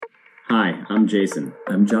Hi, I'm Jason.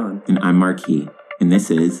 I'm John. And I'm Marquis. And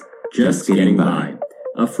this is Just Getting By,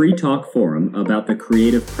 a free talk forum about the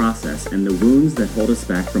creative process and the wounds that hold us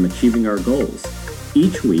back from achieving our goals.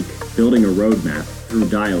 Each week, building a roadmap through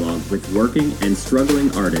dialogue with working and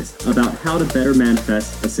struggling artists about how to better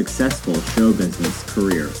manifest a successful show business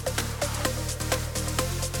career.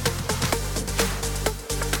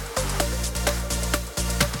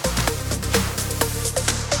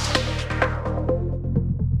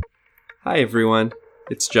 Hi everyone,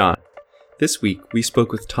 it's John. This week we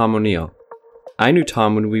spoke with Tom O'Neill. I knew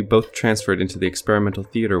Tom when we both transferred into the experimental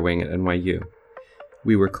theater wing at NYU.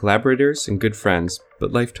 We were collaborators and good friends,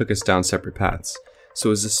 but life took us down separate paths, so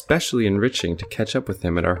it was especially enriching to catch up with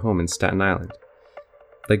him at our home in Staten Island.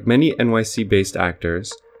 Like many NYC-based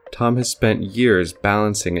actors, Tom has spent years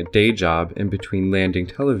balancing a day job in between landing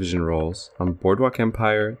television roles on Boardwalk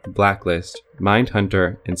Empire, The Blacklist,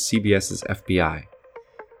 Mindhunter, and CBS's FBI.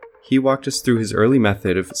 He walked us through his early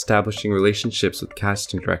method of establishing relationships with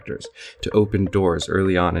casting directors to open doors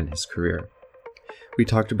early on in his career. We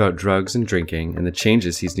talked about drugs and drinking and the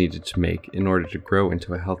changes he's needed to make in order to grow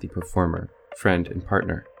into a healthy performer, friend, and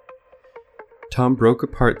partner. Tom broke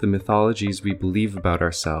apart the mythologies we believe about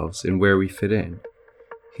ourselves and where we fit in.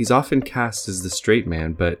 He's often cast as the straight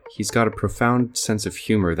man, but he's got a profound sense of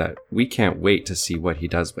humor that we can't wait to see what he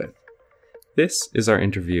does with. This is our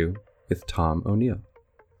interview with Tom O'Neill.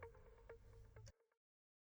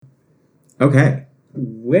 Okay.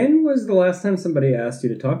 When was the last time somebody asked you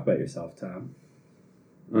to talk about yourself, Tom?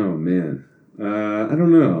 Oh, man. I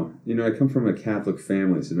don't know. You know, I come from a Catholic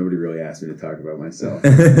family, so nobody really asked me to talk about myself.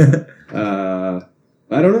 I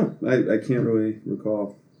don't know. I can't really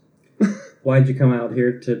recall. Why'd you come out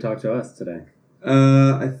here to talk to us today?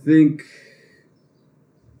 I think,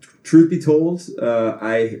 truth be told,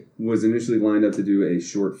 I was initially lined up to do a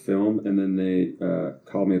short film, and then they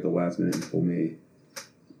called me at the last minute and told me,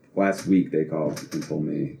 last week they called and told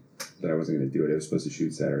me that I wasn't going to do it. I was supposed to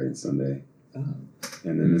shoot Saturday and Sunday. Oh.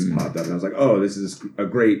 And then this popped up, and I was like, oh, this is a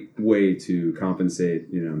great way to compensate,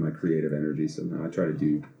 you know, my creative energy. So now I try to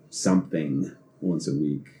do something once a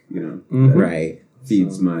week, you know. Right.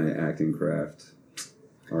 Feeds my acting craft,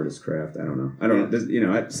 artist craft. I don't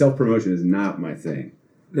know. Self-promotion is not my thing.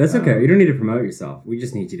 That's okay. You don't need to promote yourself. We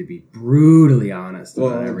just need you to be brutally honest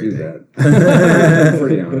about everything. I'll do that. I'm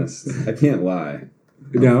pretty honest. I can't lie.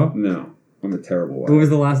 No? No. I'm a terrible liar. What was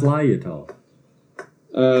the last lie you told?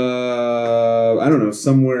 I don't know.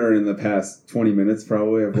 Somewhere in the past 20 minutes,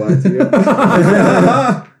 probably, I've lied to you.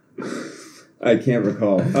 I can't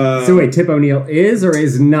recall. So wait, Tip O'Neill is or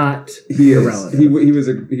is not your relative? He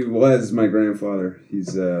was my grandfather.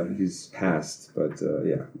 He's passed, but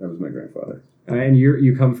yeah, that was my grandfather. And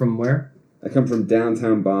you come from where? I come from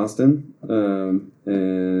downtown Boston,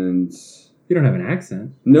 and you don't have an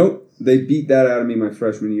accent. Nope. They beat that out of me my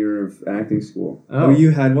freshman year of acting school. Oh, you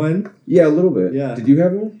had one? Yeah, a little bit. Yeah. Did you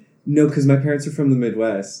have one? No, because my parents are from the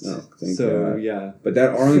Midwest. Oh, thank so, God. Yeah. But that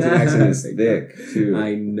Arlington accent is thick, too.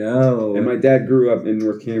 I know. And my dad grew up in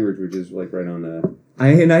North Cambridge, which is like right on the... I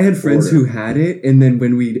had friends who had it, and then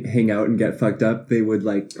when we'd hang out and get fucked up, they would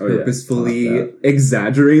like purposefully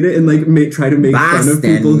exaggerate it and like try to make fun of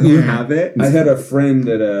people who have it. I had a friend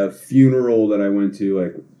at a funeral that I went to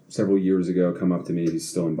like several years ago come up to me. He's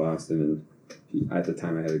still in Boston, and at the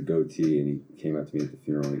time I had a goatee, and he came up to me at the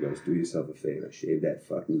funeral and he goes, "Do yourself a favor, shave that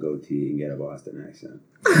fucking goatee and get a Boston accent."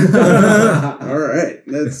 All right,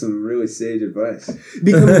 that's some really sage advice.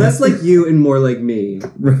 Become less like you and more like me.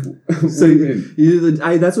 So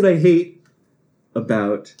that's what I hate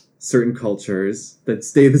about certain cultures that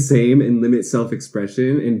stay the same and limit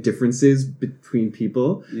self-expression and differences between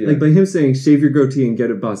people. Yeah. Like by him saying, shave your goatee and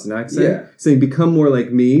get a Boston accent, saying become more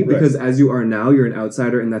like me, because as you are now, you're an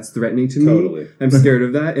outsider and that's threatening to me. I'm scared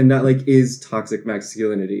of that. And that like is toxic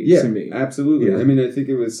masculinity to me. Absolutely. Yeah. I mean, I think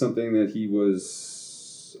it was something that he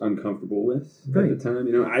was uncomfortable with at the time.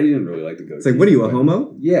 You know, I didn't really like the goatee. It's like, what are you, a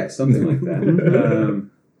homo? Yeah, something like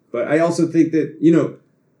that. But I also think that, you know,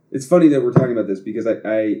 it's funny that we're talking about this because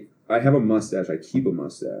I have a mustache. I keep a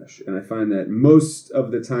mustache. And I find that most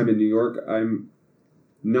of the time in New York, I'm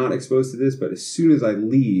not exposed to this. But as soon as I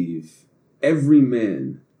leave, every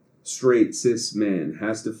man, straight, cis man,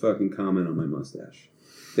 has to fucking comment on my mustache.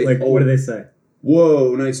 What do they say?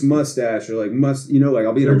 Whoa, nice mustache. Or like,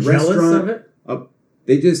 I'll be at a restaurant. Jealous of it?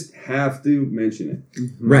 They just have to mention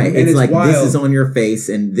it. Right. And it's like, wild. This is on your face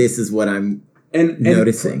and this is what I'm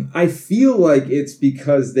noticing. I feel like it's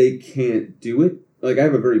because they can't do it like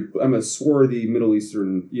I'm a swarthy Middle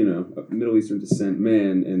Eastern descent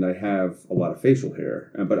man, and I have a lot of facial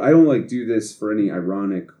hair. But I don't like do this for any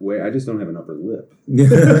ironic way. I just don't have an upper lip.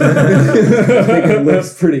 I think it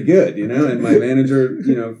looks pretty good, And my manager,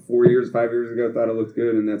 5 years ago, thought it looked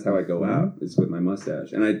good, and that's how I go out. It's with my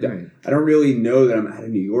mustache, and I don't really know that I'm out of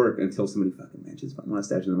New York until somebody fucking mentions my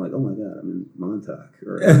mustache, and I'm like, oh my god, I'm in Montauk.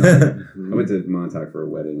 Or I went to Montauk for a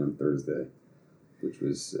wedding on Thursday, which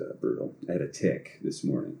was brutal. I had a tick this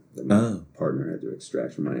morning that my partner had to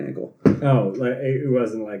extract from my ankle. Oh, like it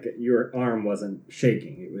wasn't like your arm wasn't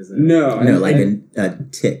shaking. It was a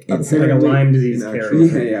tick. It's like a Lyme disease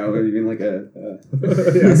carrier. Yeah, or even like a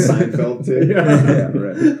Seinfeld tick. Yeah,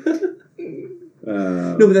 right.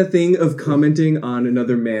 No, but that thing of commenting on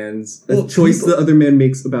another man's choice the other man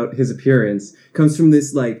makes about his appearance comes from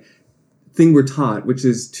this like thing we're taught, which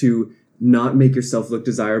is to not make yourself look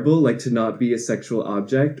desirable, like to not be a sexual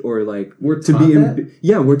object, or like we're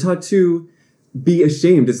taught to be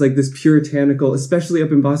ashamed. It's like this puritanical, especially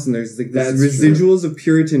up in Boston, there's like this residuals of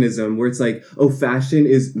puritanism where it's like, oh, fashion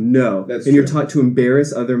is no. That's and you're taught to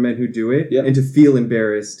embarrass other men who do it and to feel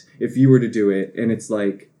embarrassed if you were to do it. And it's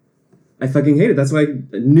like, I fucking hate it. That's why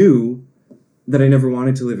I knew that I never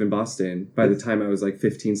wanted to live in Boston. By the time I was like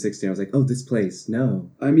 15, 16, I was like, oh, this place,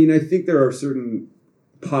 no. I mean, I think there are certain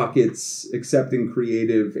pockets, accepting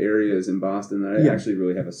creative areas in Boston that I actually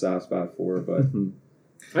really have a soft spot for, but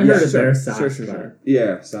I heard there's soft spot.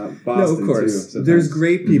 Yeah, Boston no, of course. too. There's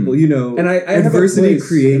great people, and I adversity have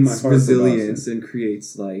creates resilience and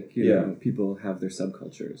creates like people have their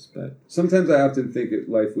subcultures. But sometimes I often think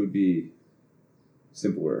life would be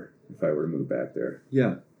simpler if I were to move back there.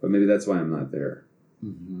 Yeah, but maybe that's why I'm not there.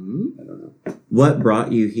 Mm-hmm. I don't know. What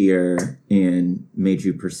brought you here and made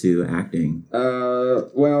you pursue acting?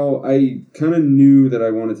 Well, I kind of knew that I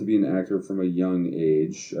wanted to be an actor from a young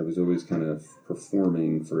age. I was always kind of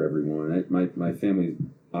performing for everyone. My family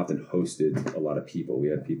often hosted a lot of people. We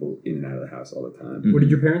had people in and out of the house all the time. Mm-hmm. What did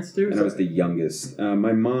your parents do? And I was the youngest.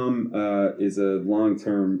 My mom is a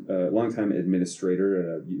long-time administrator at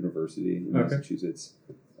a university in Massachusetts.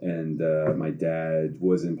 And my dad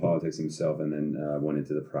was in politics himself, and then went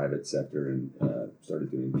into the private sector and started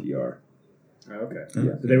doing PR. Okay.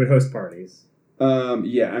 Yeah. So they would host parties.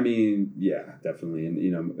 Definitely.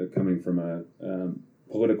 And coming from a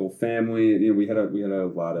political family, we had a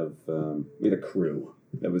crew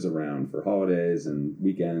that was around for holidays and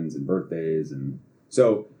weekends and birthdays, and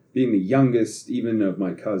so being the youngest, even of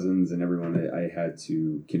my cousins and everyone, I had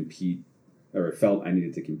to compete, or felt I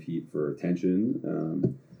needed to compete for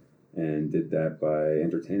attention. And did that by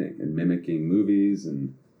entertaining and mimicking movies.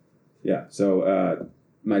 And so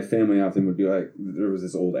my family often would be like, there was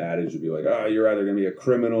this old adage would be like, oh, you're either going to be a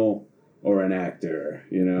criminal or an actor,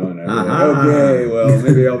 and I'd be like, okay, well,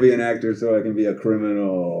 maybe I'll be an actor so I can be a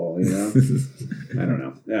criminal, I don't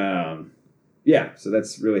know. So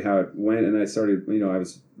that's really how it went. And I started, I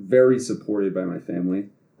was very supported by my family.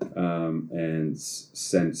 And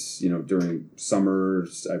since, during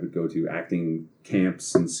summers, I would go to acting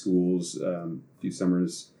camps in schools, a few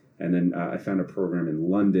summers. And then I found a program in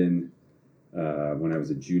London when I was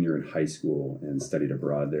a junior in high school and studied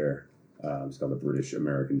abroad there. It's called the British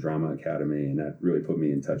American Drama Academy. And that really put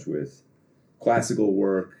me in touch with classical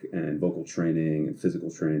work and vocal training and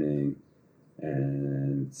physical training.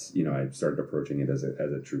 And, I started approaching it as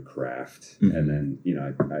a true craft. Mm-hmm. And then,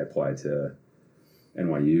 I applied to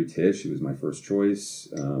NYU Tisch. It was my first choice.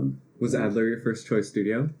 Was Adler your first choice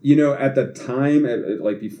studio? At the time,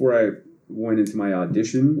 before I went into my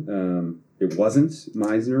audition, it wasn't.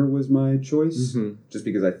 Meisner was my choice, just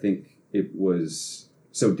because I think it was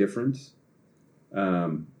so different.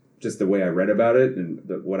 Just the way I read about it and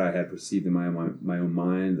what I had perceived in my own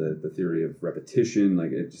mind, the theory of repetition,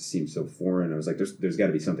 it just seemed so foreign. I was like, there's got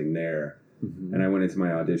to be something there. Mm-hmm. And I went into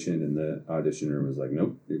my audition, and the auditioner was like,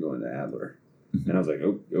 nope, you're going to Adler. And I was like,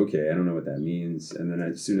 oh, okay, I don't know what that means. And then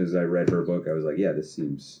as soon as I read her book, I was like, yeah, this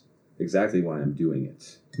seems exactly why I'm doing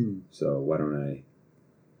it. So why don't I,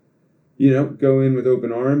 go in with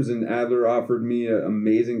open arms? And Adler offered me an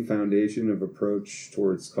amazing foundation of approach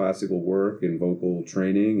towards classical work and vocal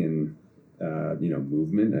training and,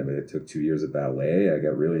 movement. I mean, it took 2 years of ballet. I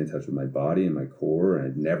got really in touch with my body and my core. And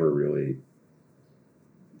I'd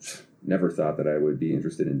never thought that I would be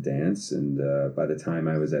interested in dance. And by the time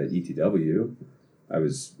I was at ETW, I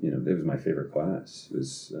was, it was my favorite class. It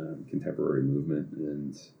was contemporary movement.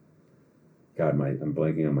 And God, I'm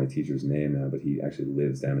blanking on my teacher's name now, but he actually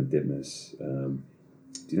lives down in Ditmas. Do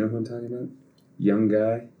you know who I'm talking about? Young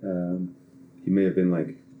guy. He may have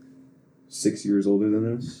been 6 years older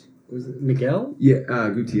than us. Was it Miguel? Yeah,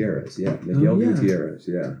 Gutierrez. Yeah, Miguel yeah. Gutierrez.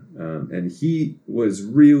 Yeah, and he was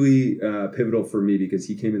really pivotal for me because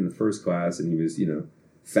he came in the first class and he was,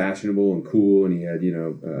 fashionable and cool, and he had,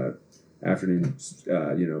 afternoon,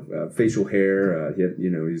 facial hair. He had,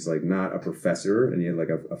 he's like not a professor, and he had like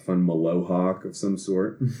a fun mohawk of some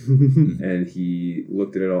sort. And he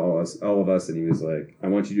looked at all of us, and he was like, "I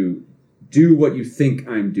want you to do what you think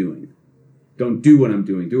I'm doing. Don't do what I'm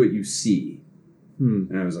doing. Do what you see."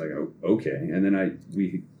 And I was like, "Oh, okay." And then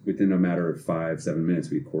we within a matter of 5-7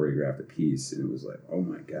 minutes, we choreographed a piece, and it was like, "Oh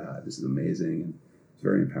my God, this is amazing!" And it's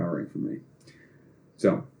very empowering for me.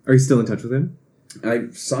 So, Are you still in touch with him? I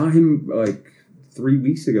saw him like 3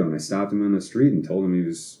 weeks ago, and I stopped him on the street and told him he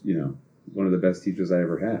was, one of the best teachers I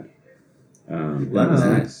ever had. That was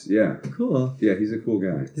nice. Yeah. Cool. Yeah, he's a cool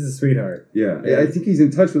guy. He's a sweetheart. Yeah, I think he's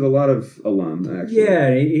in touch with a lot of alum, actually.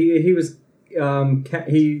 Yeah, he was.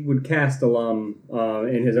 He would cast alum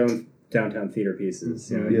in his own downtown theater pieces.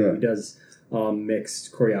 He does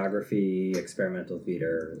mixed choreography, experimental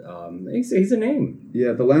theater. He's a name.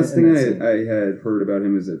 Yeah, the last thing I had heard about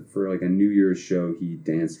him is that for like a New Year's show, he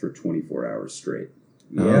danced for 24 hours straight.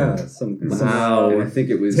 Yeah, Wow. And I think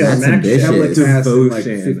it was That's ambitious. cast in like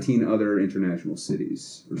Devotion. 15 other international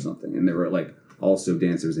cities or something, and there were like also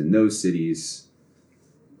dancers in those cities,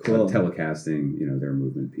 telecasting their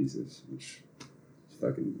movement pieces, which is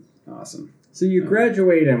fucking awesome. So you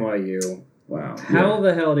graduate NYU. Wow. How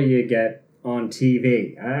the hell do you get on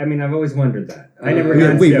TV? I mean, I've always wondered that. I never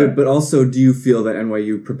got to do it. But also, do you feel that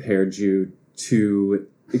NYU prepared you to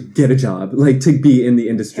get a job, like to be in the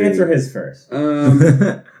industry? Answer his first.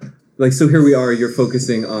 Like, so here we are, you're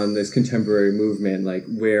focusing on this contemporary movement, like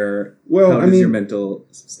how does your mental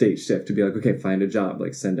state shift to be like, okay, find a job,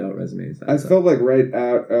 like send out resumes? I felt like right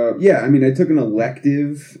out, I took an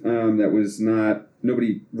elective that was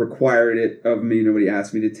nobody required it of me, nobody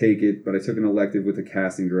asked me to take it, but I took an elective with a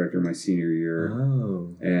casting director my senior year.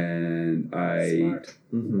 Oh. And Smart.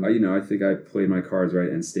 I think I played my cards right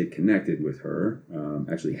and stayed connected with her.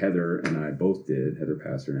 Actually, Heather and I both did, Heather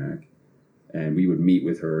Pasternak. And we would meet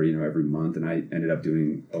with her, every month. And I ended up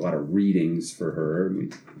doing a lot of readings for her.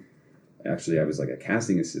 I was like a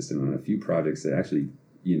casting assistant on a few projects that actually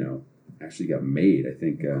got made. I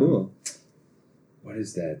think. Cool. What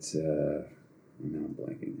is that? Now I'm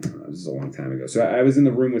blanking. I don't know. This is a long time ago. So I was in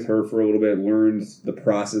the room with her for a little bit, learned the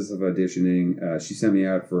process of auditioning. She sent me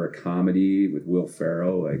out for a comedy with Will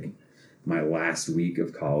Ferrell, like my last week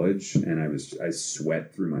of college. And I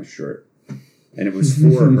sweat through my shirt. And it was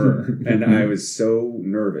for her. And I was so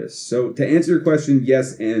nervous. So to answer your question,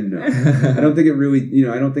 yes and no. I don't think it really,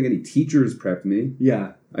 I don't think any teachers prepped me.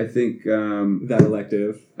 Yeah. I think... that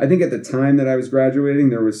elective. I think at the time that I was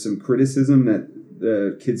graduating, there was some criticism that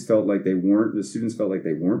the students felt like they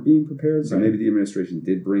weren't being prepared. So maybe the administration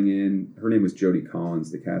did bring in, her name was Jodie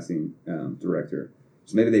Collins, the casting director.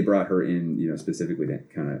 So maybe they brought her in, specifically to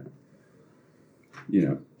kind of,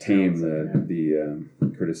 tame the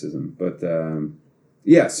criticism. But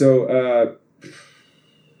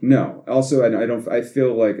no. Also, I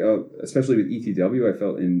feel like, especially with ETW, I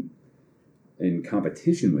felt in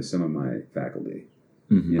competition with some of my faculty.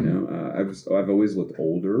 Mm-hmm. I've always looked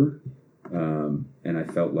older, and I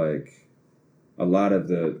felt like a lot of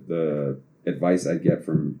the advice I get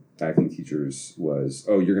from acting teachers was,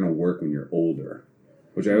 "Oh, you're going to work when you're older,"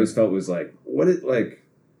 which I always felt was like,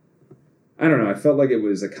 I don't know. I felt like it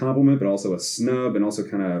was a compliment, but also a snub, and also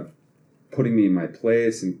kind of putting me in my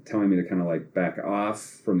place and telling me to kind of like back off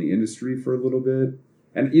from the industry for a little bit.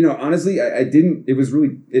 And, honestly, I didn't,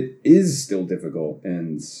 it is still difficult,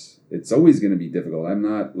 and it's always going to be difficult. I'm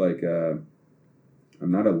not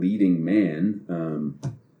a leading man.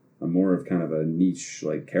 I'm more of kind of a niche,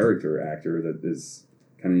 like, character actor that is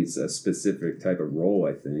kind of needs a specific type of role,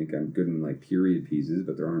 I think. I'm good in, like, period pieces,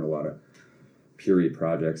 but there aren't a lot of period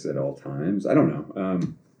projects at all times. I don't know.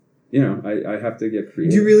 I have to get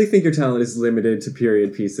creative. Do you really think your talent is limited to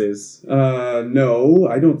period pieces? No,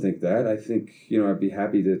 I don't think that. I think, I'd be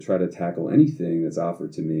happy to try to tackle anything that's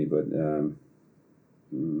offered to me, but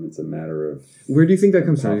it's a matter of... Where do you think that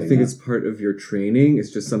comes from? Do you think it's part of your training? It's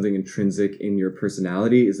just something intrinsic in your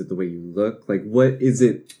personality? Is it the way you look? Like, what is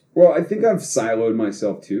it? Well, I think I've siloed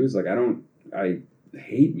myself, too. It's like, I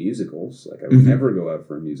hate musicals. Like, I would never go out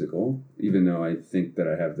for a musical, even though I think that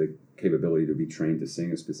I have the capability to be trained to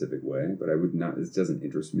sing a specific way, but I would not, it doesn't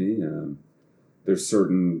interest me. There's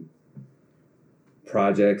certain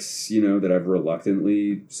projects, that I've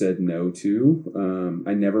reluctantly said no to.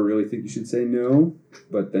 I never really think you should say no,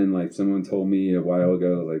 but then like someone told me a while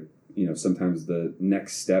ago, like, sometimes the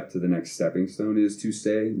next step to the next stepping stone is to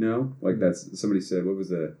say no. Like somebody said, it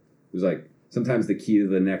was like, sometimes the key to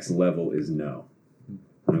the next level is no.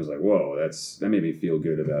 And I was like, whoa, that made me feel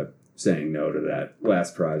good about saying no to that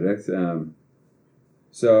last project.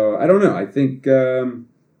 So I don't know. I think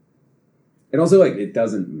it also, like, it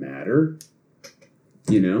doesn't matter.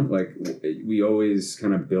 Like, we always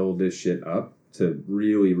kind of build this shit up to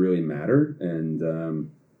really, really matter.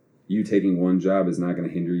 And you taking one job is not going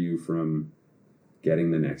to hinder you from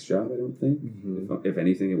getting the next job, I don't think. Mm-hmm. If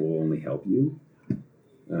anything, it will only help you.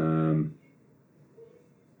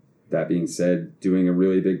 That being said, doing a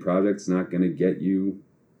really big project is not going to get you,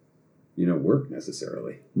 work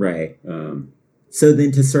necessarily. Right. So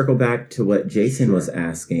then to circle back to what Jason was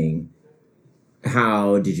asking,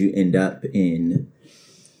 how did you end up in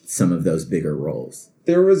some of those bigger roles?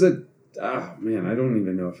 There was I don't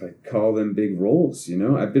even know if I call them big roles,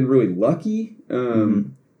 I've been really lucky,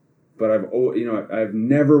 but I've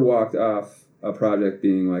never walked off a project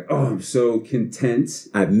being like, oh, I'm so content.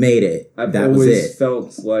 I've made it. I've that always was it.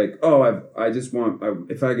 felt like, I just want,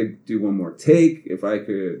 if I could do one more take, if I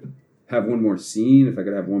could have one more scene, if I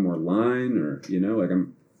could have one more line, or,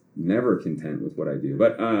 I'm never content with what I do.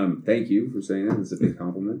 But thank you for saying that. It's a big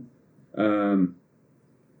compliment. How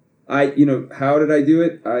did I do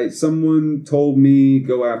it? Someone told me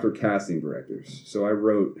go after casting directors. So I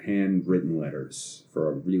wrote handwritten letters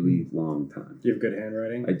for a really long time. You have good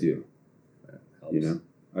handwriting? I do. That helps.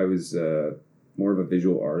 I was more of a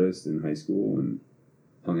visual artist in high school and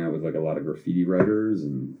hung out with like a lot of graffiti writers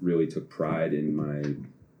and really took pride in my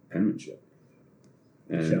penmanship.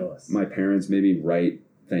 And Jealous. My parents made me write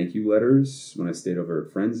thank you letters when I stayed over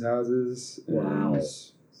at friends' houses. Wow. And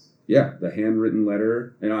yeah, the handwritten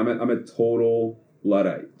letter. And I'm a total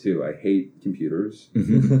Luddite too. I hate computers,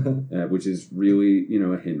 which is really,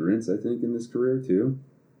 a hindrance, I think, in this career too.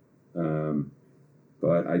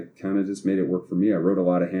 But I kind of just made it work for me. I wrote a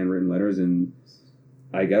lot of handwritten letters, and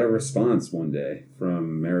I got a response one day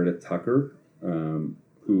from Meredith Tucker,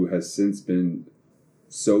 who has since been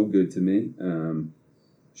so good to me.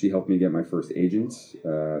 She helped me get my first agent.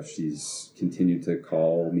 She's continued to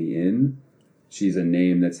call me in. She's a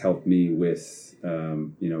name that's helped me with,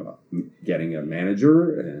 getting a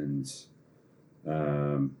manager. And,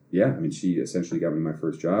 she essentially got me my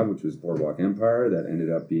first job, which was Boardwalk Empire. That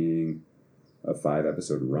ended up being a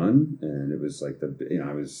 5-episode run. And it was like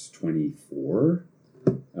I was 24.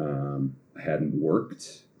 I hadn't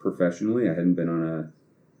worked professionally. I hadn't been on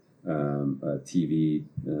a TV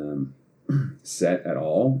set at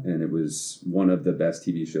all, and it was one of the best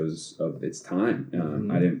TV shows of its time.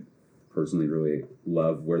 I didn't personally really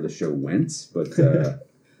love where the show went, but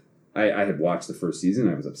I had watched the first season.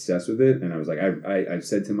 I was obsessed with it, and I was like, I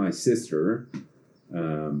said to my sister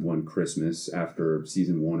one Christmas after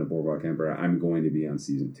season 1 of Boardwalk Empire, I'm going to be on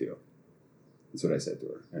season 2. That's what I said to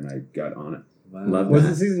her, and I got on it. Wow. Was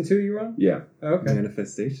it season 2 you were on? Yeah. Oh, okay.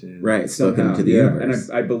 Manifestation. Right, spoken to the universe.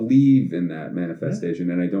 And I believe in that manifestation,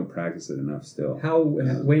 and I don't practice it enough still.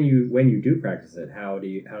 When you do practice it, how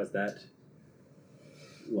does that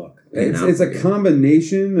look? It's a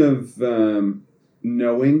combination of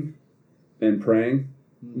knowing and praying.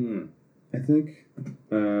 I think.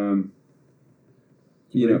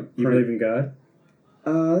 You believe in God?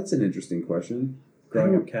 That's an interesting question.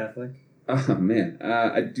 Growing up Catholic? Oh man,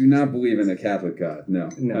 I do not believe in a Catholic God. No.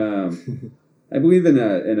 I believe in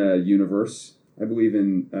a universe. I believe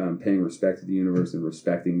in paying respect to the universe and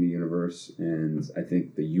respecting the universe, and I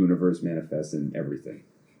think the universe manifests in everything.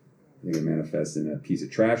 I think it manifests in a piece of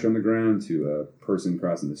trash on the ground, to a person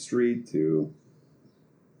crossing the street, to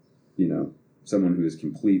someone who is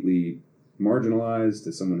completely marginalized,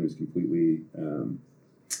 to someone who's completely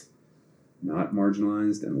not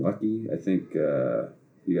marginalized and lucky. I think.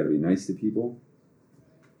 You got to be nice to people,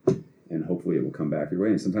 and hopefully it will come back your way.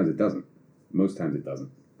 And sometimes it doesn't. Most times it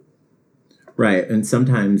doesn't. Right. And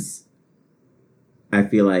sometimes I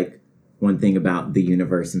feel like one thing about the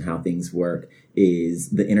universe and how things work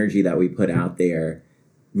is the energy that we put out there.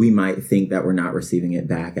 We might think that we're not receiving it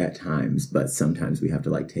back at times, but sometimes we have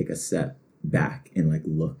to take a step back and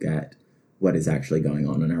look at what is actually going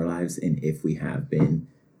on in our lives, and if we have been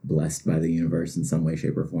blessed by the universe in some way,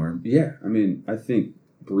 shape, or form. Yeah. I think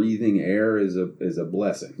breathing air is a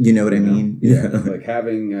blessing. You know what I mean? Yeah. Like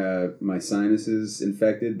having my sinuses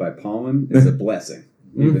infected by pollen is a blessing.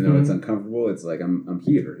 Even though it's uncomfortable, it's like I'm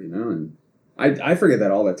here, and I forget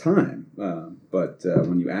that all the time. But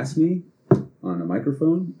when you ask me on a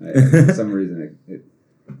microphone, for some reason it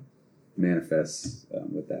manifests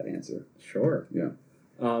with that answer. Sure. Yeah.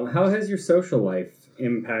 How has your social life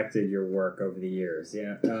impacted your work over the years?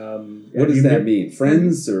 Yeah. What does that mean?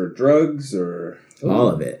 Friends or drugs or all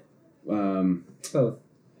of it? Both.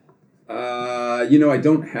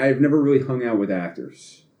 I've never really hung out with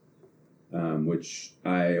actors, which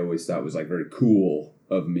I always thought was like very cool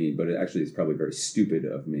of me, but it actually is probably very stupid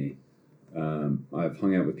of me. I've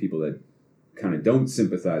hung out with people that kind of don't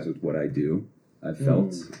sympathize with what I do. I've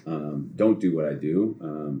felt don't do what I do,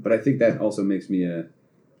 but I think that also makes me a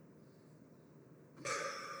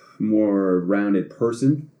more rounded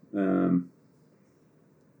person.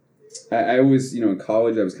 I always, in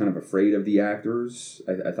college, I was kind of afraid of the actors.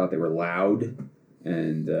 I thought they were loud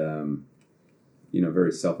and,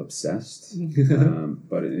 very self-obsessed.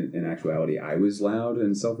 But in actuality, I was loud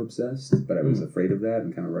and self-obsessed, but I was afraid of that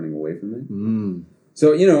and kind of running away from it.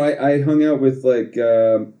 So, I hung out with, like,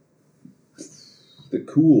 the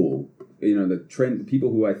cool, the people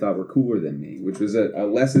who I thought were cooler than me, which was a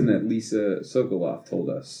lesson that Lisa Sokoloff told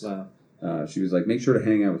us. Wow. She was like, make sure to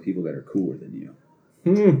hang out with people that are cooler than you.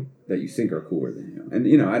 That you think are cooler than you. And,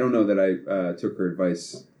 I don't know that I took her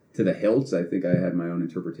advice to the hilt. I think I had my own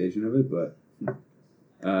interpretation of it. But,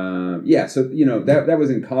 so, that was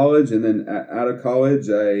in college. And then out of college,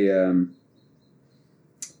 I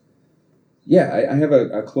have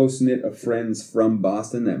a close-knit of friends from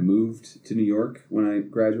Boston that moved to New York when I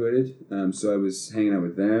graduated. So I was hanging out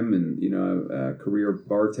with them and, a career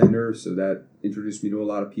bartender. So that introduced me to a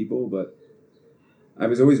lot of people. But I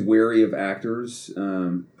was always wary of actors,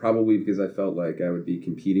 probably because I felt like I would be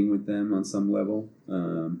competing with them on some level.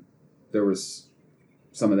 There was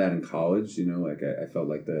some of that in college, I felt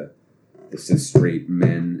like the cis straight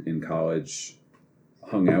men in college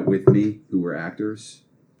hung out with me who were actors,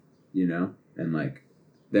 and like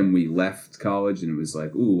then we left college and it was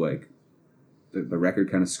like, ooh, like the record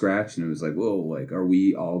kind of scratched and it was like, whoa, like are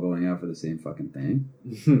we all going out for the same fucking thing?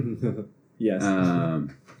 Yes.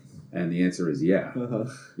 And the answer is yeah.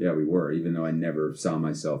 Yeah, we were, even though I never saw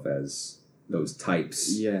myself as those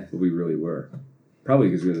types. Yeah. But we really were. Probably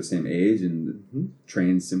because we were the same age and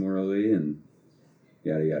trained similarly and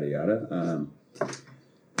yada, yada, yada.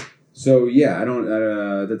 So, yeah, I don't,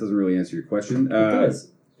 that doesn't really answer your question. It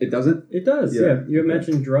does. It doesn't? It does, yeah. You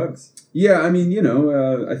mentioned drugs. Yeah, I mean,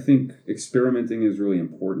 I think experimenting is really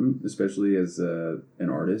important, especially as an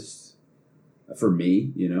artist. For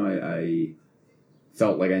me, I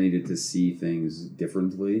felt like I needed to see things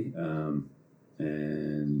differently,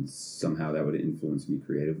 and somehow that would influence me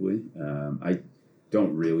creatively. I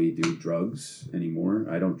don't really do drugs anymore.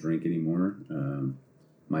 I don't drink anymore.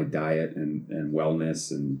 My diet and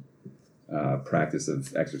wellness and practice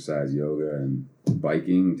of exercise, yoga, and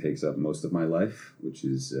biking takes up most of my life, which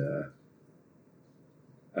is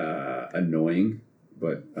annoying,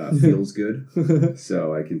 but feels good.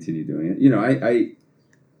 So I continue doing it.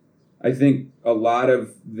 I think a lot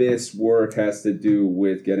of this work has to do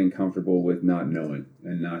with getting comfortable with not knowing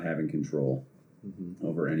and not having control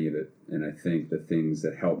over any of it. And I think the things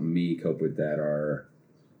that help me cope with that are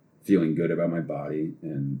feeling good about my body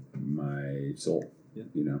and my soul,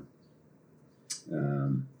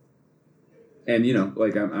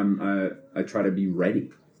 I try to be ready,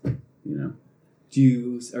 Are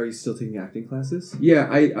you still taking acting classes? Yeah,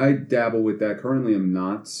 I dabble with that. Currently I'm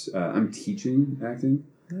not. I'm teaching acting.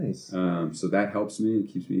 Nice. So that helps me. It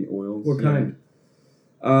keeps me oiled. What kind?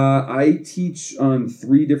 I teach on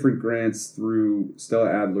 3 different grants through Stella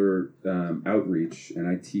Adler Outreach, and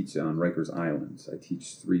I teach on Rikers Island. I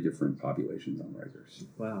teach 3 different populations on Rikers.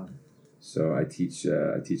 Wow. So I teach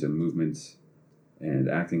a movement and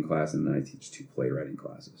acting class, and then I teach 2 playwriting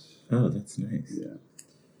classes. Oh, that's nice. Yeah.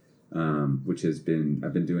 Which has been,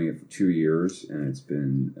 I've been doing it for 2 years, and it's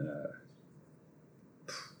been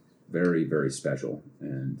very, very special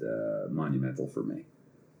and monumental for me.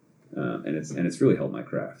 And it's really helped my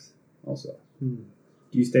craft also. Do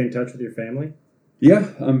you stay in touch with your family?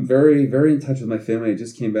 Yeah, I'm very, very in touch with my family. I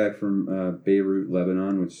just came back from Beirut,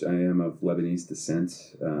 Lebanon, which I am of Lebanese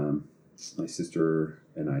descent. My sister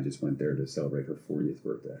and I just went there to celebrate her 40th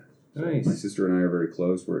birthday. Nice. My sister and I are very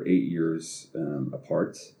close. We're 8 years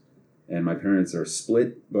apart. And my parents are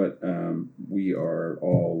split, but we are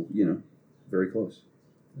all, very close.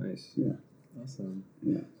 Nice. Yeah. Awesome.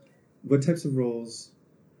 Yeah. What types of roles?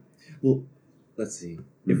 Well, let's see.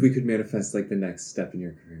 If we could manifest like the next step in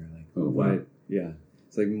your career, like what? Yeah.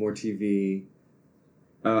 It's like more TV.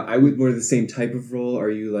 I would more the same type of role. Are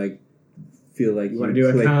you like feel like you want to do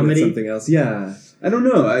a comedy? Something else? Yeah. I don't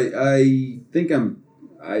know. I think I've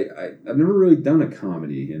never really done a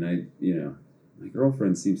comedy, and my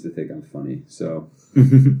girlfriend seems to think I'm funny, so I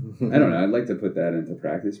don't know. I'd like to put that into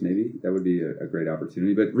practice. Maybe that would be a great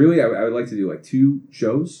opportunity. But really, I would like to do like 2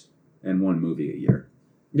 shows and 1 movie a year.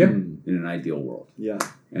 Yeah, in an ideal world. Yeah,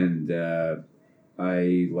 and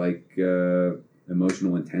I like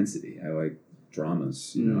emotional intensity. I like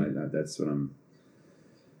dramas. You know, that's what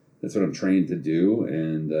I'm trained to do,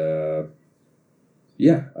 and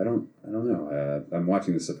yeah, I don't know. I'm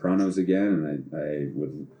watching The Sopranos again, and I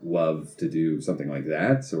would love to do something like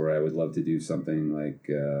that, or I would love to do something like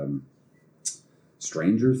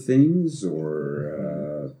Stranger Things,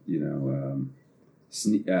 or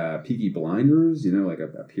Peaky Blinders. You know, like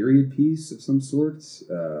a period piece of some sort.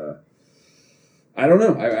 I don't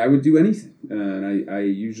know. I would do anything, and I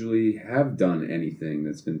usually have done anything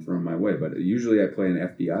that's been thrown my way. But usually I play an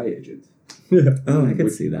FBI agent. Oh, I can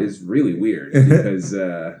see that. It's really weird because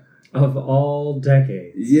of all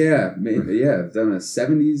decades. Yeah, I've done a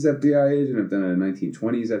 70s FBI agent. I've done a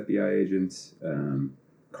 1920s FBI agent.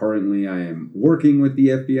 Currently, I am working with the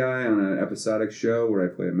FBI on an episodic show where I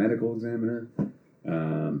play a medical examiner.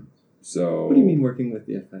 So, what do you mean working with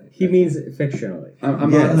the FBI? He means fictionally.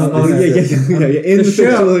 In the show.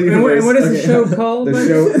 fictional universe. And what is the show called?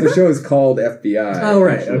 The show is called FBI. Oh,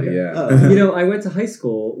 right. Actually, okay. Yeah. You know, I went to high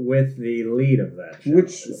school with the lead of that show.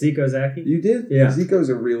 Which Zico Zaki. You did? Yeah. Zico's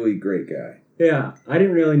a really great guy. Yeah, I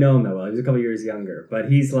didn't really know him that well. He was a couple years younger,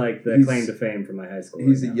 but he's like the claim to fame from my high school.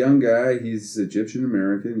 He's a young guy. He's Egyptian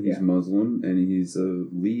American. He's Yeah. Muslim, and he's a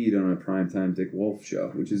lead on a primetime Dick Wolf show,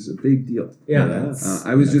 which is a big deal. Yeah,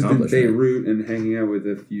 I was just in accomplishment. Beirut and hanging out with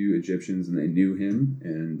a few Egyptians, and they knew him,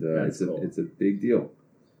 and That's it's cool. it's a big deal.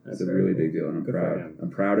 That's It's a very really cool. big deal, and I'm Good for proud. him.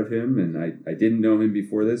 I'm proud of him, and I didn't know him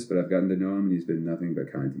before this, but I've gotten to know him, and he's been nothing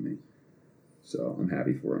but kind to me. So I'm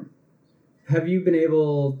happy for him, Have you been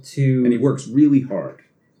able to? and he works really hard.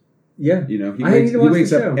 Yeah. You know, he I need to watch wakes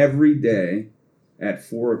the up show. every day at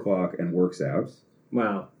 4:00 and works out.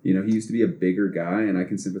 Wow. You know, he used to be a bigger guy, and I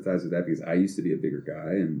can sympathize with that because I used to be a bigger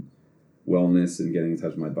guy, and wellness and getting in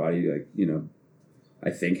touch with my body, like, you know, I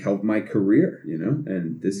think helped my career, you know,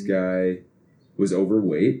 and this guy was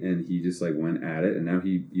overweight, and he just like went at it, and now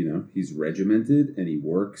he, you know, he's regimented, and he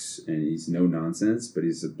works, and he's no nonsense, but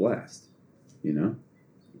he's a blast, you know?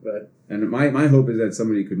 But And my hope is that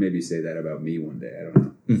somebody could maybe say that about me one day. I don't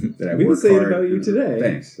know. That I We work can say it hard, about you know. today.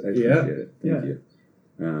 Thanks. I appreciate Yeah. it. Thank you.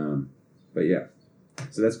 But yeah,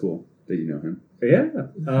 so that's cool that you know him. yeah.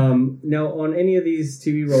 Now, on any of these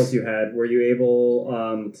TV roles you had, were you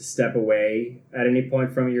able to step away at any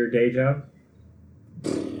point from your day job?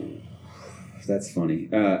 That's funny.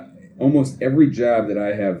 Almost every job that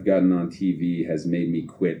I have gotten on TV has made me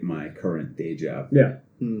quit my current day job. Yeah.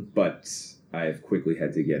 But I've quickly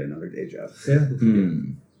had to get another day job. Yeah.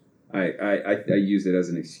 I used it as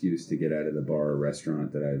an excuse to get out of the bar or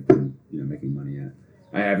restaurant that I've been, you know, making money at.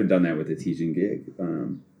 I haven't done that with the teaching gig,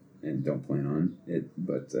 and don't plan on it.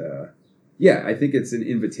 But yeah, I think it's an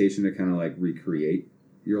invitation to kind of like recreate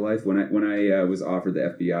your life. When I was offered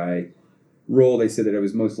the FBI role, they said that it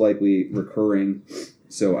was most likely recurring.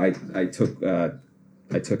 So I took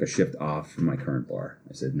a shift off from my current bar.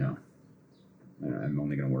 I said no. I'm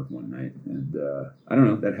only going to work one night, and I don't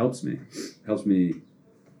know. That helps me. Helps me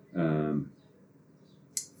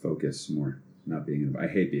focus more. Not being in a bar. I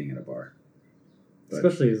hate being in a bar. But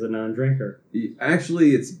Especially as a non-drinker.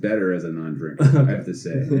 actually, it's better as a non-drinker. I have to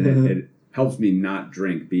say, and it helps me not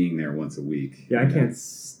drink being there once a week. Yeah, I you know? can't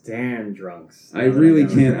stand drunks. I really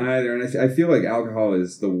can't either, and I feel like alcohol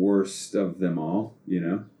is the worst of them all. You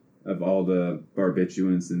know, of all the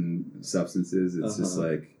barbiturates and substances, it's just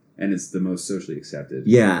like. And it's the most socially accepted.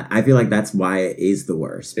 Yeah, I feel like that's why it is the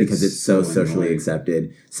worst, because it's so socially annoying.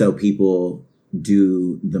 accepted. So people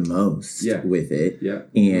do the most with it. Yeah.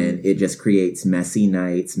 And it just creates messy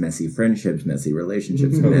nights, messy friendships, messy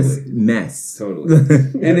relationships, Totally. mess. Totally.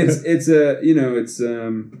 And it's a, you know, it's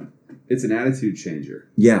an attitude changer.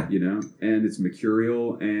 Yeah. You know, and it's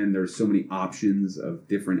mercurial, and there's so many options of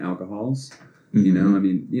different alcohols. You know, I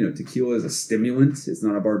mean, you know, tequila is a stimulant. It's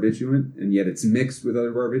not a barbiturate, and yet it's mixed with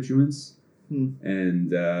other barbiturates.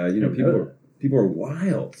 And you know, people are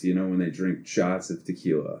wild. You know, when they drink shots of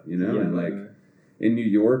tequila. You know, and like in New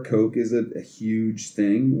York, Coke is a huge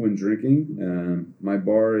thing when drinking. My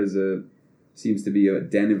bar seems to be a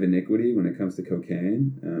den of iniquity when it comes to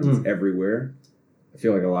cocaine. It's everywhere. I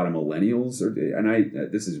feel like a lot of millennials are,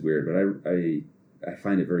 and this is weird, but I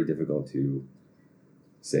find it very difficult to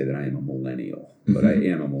say that I am a millennial, but I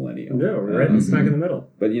am a millennial. No, we're right smack in the middle.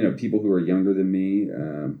 But, you know, people who are younger than me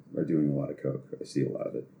are doing a lot of coke. I see a lot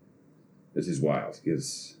of it. This is wild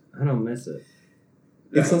because... I don't miss it.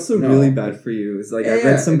 It's also really bad for you. It's like I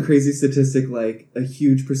read some crazy statistic, like a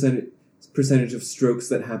huge percentage of strokes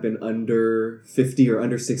that happen under 50 or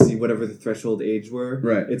under 60, whatever the threshold age were.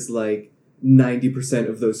 Right. It's like 90%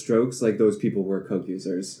 of those strokes, like those people were coke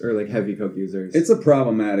users or like heavy coke users. It's a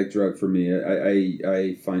problematic drug for me.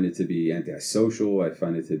 I find it to be antisocial. I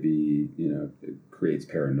find it to be, you know, it creates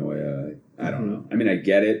paranoia. I don't know. I mean, I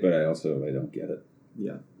get it, but I don't get it.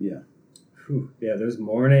 Yeah. Yeah. Whew. Yeah, there's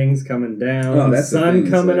mornings coming down, Oh, the that's the sun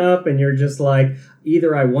thing, coming it's like- up, and you're just like,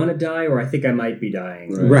 either I want to die or I think I might be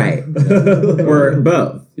dying. Right. Or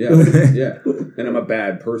both. Yeah. Yeah. And I'm a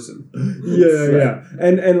bad person. Yeah.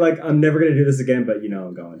 And like, I'm never going to do this again, but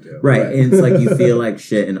I'm going to. Right. And it's like you feel like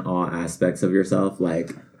shit in all aspects of yourself, like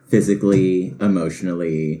physically,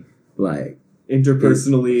 emotionally, like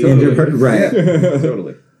Interpersonally. right. Yeah,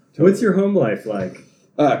 totally. What's your home life like?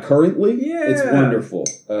 Currently, Yeah. it's wonderful.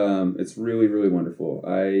 It's really, really wonderful.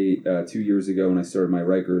 I 2 years ago when I started my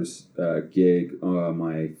Rikers gig,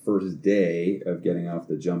 my first day of getting off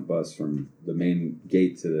the jump bus from the main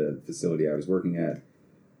gate to the facility I was working at,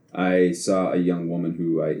 I saw a young woman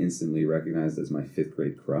who I instantly recognized as my 5th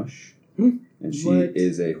grade crush. And she What?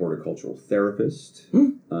 is a horticultural therapist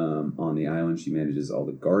on the island. She manages all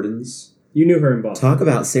the gardens. You knew her in Boston. Talk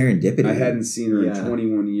about serendipity. I hadn't seen her Yeah. in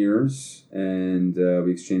 21 years, and we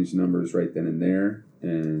exchanged numbers right then and there,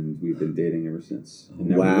 and we've been dating ever since. And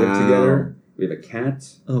now we live Wow. together. We have a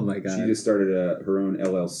cat. Oh my god. She just started her own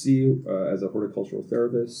LLC as a horticultural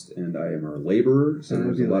therapist, and I am her laborer, so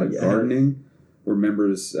there's a lot of Yes. gardening. We're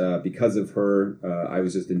members, because of her, I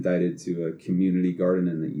was just indicted to a community garden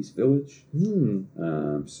in the East Village.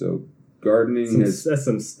 So gardening has... That's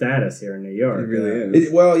some status here in New York. It really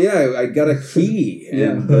is. I got a key,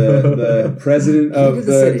 Yeah. and the president of to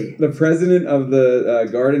the city. the president of the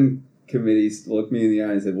garden committee looked me in the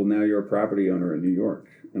eye and said, "Well, now you're a property owner in New York."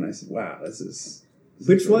 And I said, "Wow, this is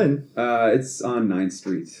Which one? It's on 9th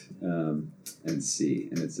Street and C,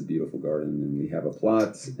 and it's a beautiful garden, and we have a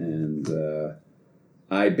plot, and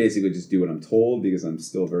I basically just do what I'm told because I'm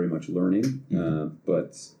still very much learning.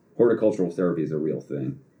 But horticultural therapy is a real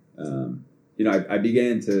thing. I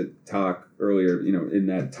began to talk earlier, in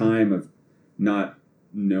that time of not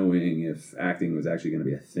knowing if acting was actually going to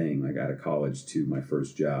be a thing, like out of college to my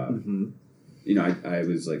first job. I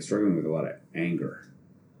was like struggling with a lot of anger,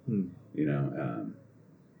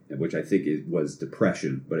 which I think was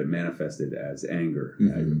depression, but it manifested as anger.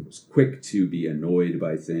 I was quick to be annoyed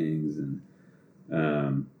by things, and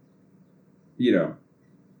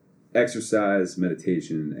exercise,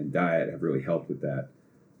 meditation, and diet have really helped with that.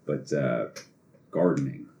 But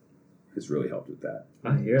gardening has really helped with that.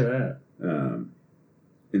 I hear that.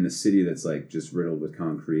 In the city that's like just riddled with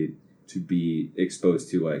concrete, to be exposed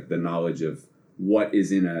to like the knowledge of what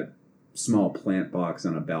is in a small plant box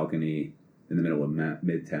on a balcony in the middle of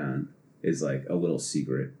Midtown is like a little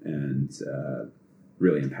secret and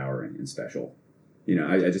really empowering and special.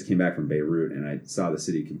 I just came back from Beirut and I saw the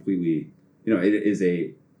city completely. It is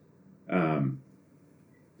a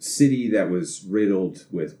city that was riddled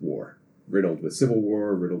with war, riddled with civil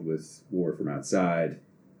war, riddled with war from outside.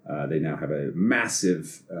 They now have a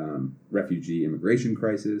massive refugee immigration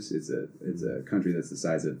crisis. It's a country that's the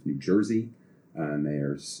size of New Jersey, and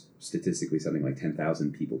there's statistically something like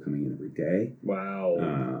 10,000 people coming in every day. Wow.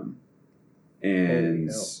 And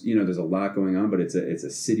there's a lot going on, but it's a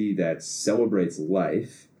city that celebrates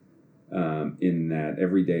life. In that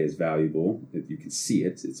every day is valuable. You can see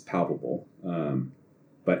it; it's palpable.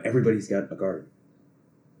 But everybody's got a garden.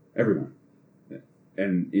 Everyone,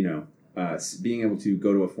 and being able to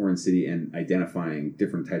go to a foreign city and identifying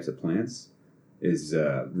different types of plants is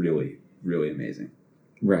really, really amazing.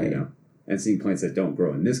 Right. And seeing plants that don't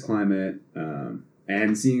grow in this climate,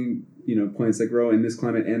 and seeing plants that grow in this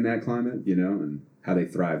climate and that climate, and how they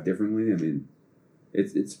thrive differently. I mean,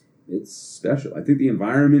 it's special. I think the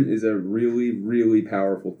environment is a really, really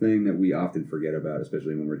powerful thing that we often forget about,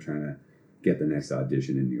 especially when we're trying to get the next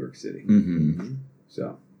audition in New York City.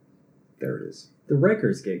 So, there it is. The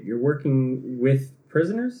Rikers gig, you're working with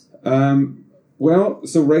prisoners? So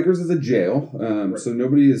Rikers is a jail. So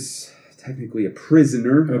nobody is technically a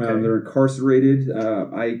prisoner. Okay. They're incarcerated.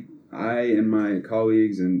 I and my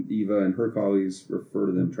colleagues and Eva and her colleagues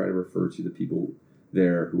try to refer to the people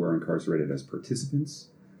there who are incarcerated as participants.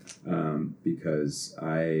 Because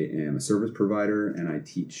I am a service provider and I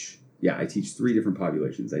teach 3 different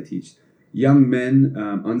populations. I teach young men,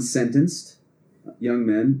 unsentenced young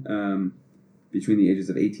men between the ages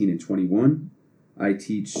of 18 and 21. I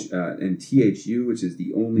teach in THU, which is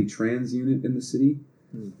the only trans unit in the city.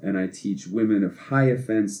 And I teach women of high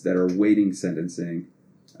offense that are waiting sentencing,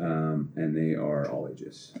 and they are all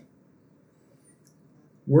ages.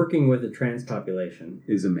 Working with the trans population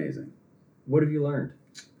Is amazing. What have you learned?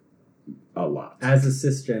 A lot. As a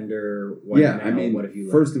cisgender white male, what have you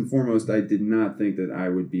learned? First and foremost, I did not think that I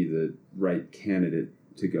would be the right candidate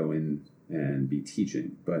to go in and be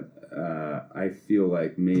teaching. But I feel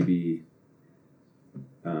like maybe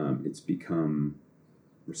it's become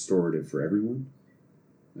restorative for everyone.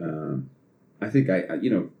 I think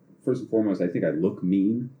first and foremost, I think I look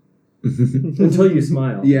mean. Until you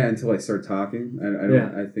smile. Yeah, until I start talking.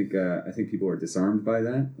 I think people are disarmed by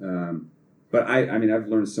that. But I mean, I've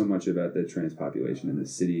learned so much about the trans population in the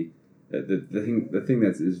city. The thing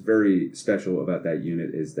that is very special about that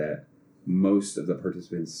unit is that most of the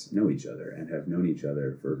participants know each other and have known each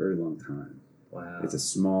other for a very long time. Wow. It's a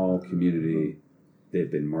small community.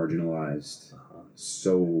 They've been marginalized.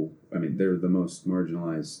 So, I mean, they're the most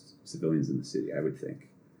marginalized civilians in the city, I would think.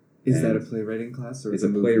 Is that a playwriting class? Or it's a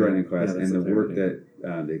playwriting class, yeah, and the work that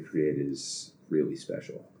they create is really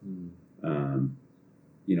special.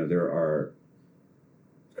 There are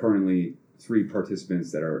currently 3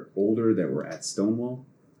 participants that are older that were at Stonewall.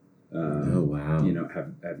 Oh, wow.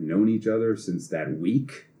 Have known each other since that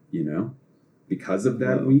week, because of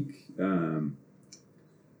that week.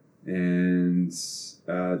 And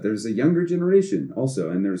there's a younger generation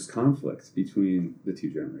also, and there's conflict between the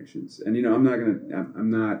 2 generations. And, I'm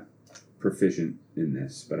not proficient in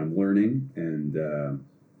this, but I'm learning, and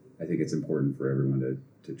I think it's important for everyone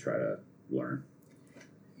to try to learn.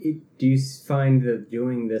 Do you find that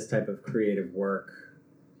doing this type of creative work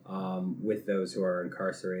with those who are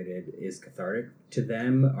incarcerated is cathartic to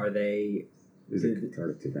them? Is it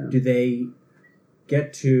cathartic to them? Do they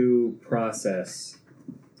get to process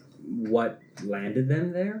what landed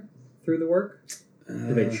them there through the work?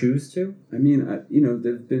 Do they choose to? I mean,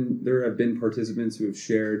 there have been participants who have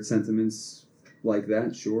shared sentiments like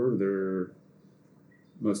that. Sure,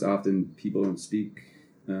 most often people don't speak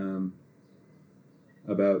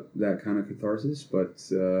about that kind of catharsis, but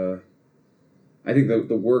I think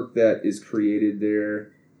the work that is created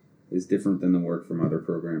there is different than the work from other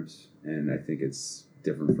programs, and I think it's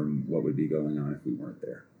different from what would be going on if we weren't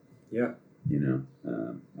there. Yeah.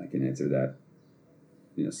 I can answer that,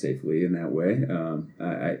 safely in that way.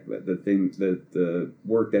 The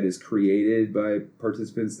work that is created by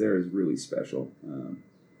participants there is really special,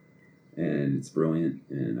 and it's brilliant.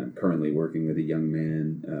 And I'm currently working with a young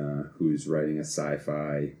man who's writing a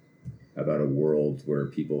sci-fi about a world where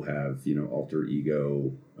people have, alter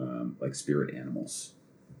ego, like spirit animals,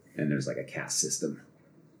 and there's like a caste system.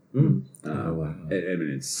 Oh, wow. I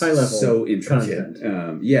mean, it's high level, so intricate. content.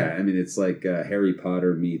 I mean, it's like Harry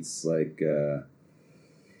Potter meets like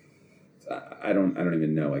I don't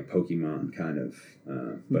even know, like Pokemon kind of,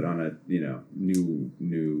 but on a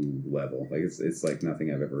new level. Like it's like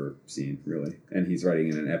nothing I've ever seen really. And he's writing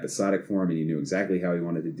in an episodic form, and he knew exactly how he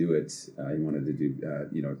wanted to do it. He wanted to do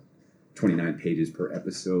 29 pages per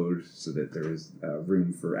episode, so that there was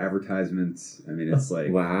room for advertisements. I mean, it's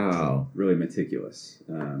like wow, really meticulous.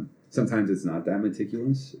 Sometimes it's not that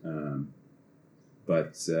meticulous,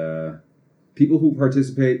 but people who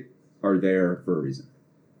participate are there for a reason,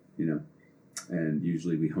 and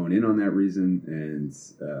usually we hone in on that reason, and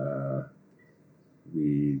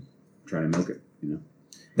we try to milk it.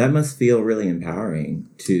 That must feel really empowering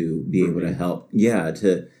to be able to help. Yeah,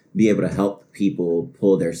 to be able to help people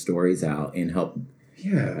pull their stories out and help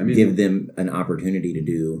give them an opportunity to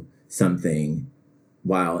do something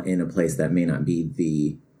while in a place that may not be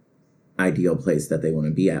the ideal place that they want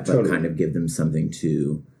to be at, but kind of give them something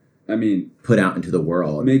to put out into the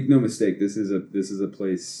world. Make no mistake, this is a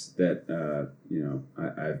place that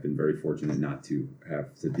I've been very fortunate not to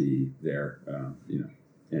have to be there,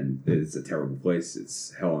 and it's a terrible place.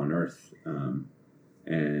 It's hell on earth.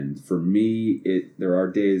 And for me, there are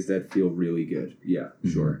days that feel really good. Yeah,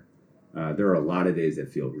 sure. There are a lot of days that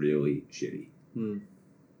feel really shitty.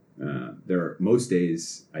 There are most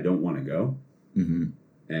days I don't want to go,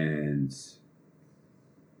 and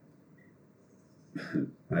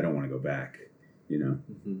I don't want to go back.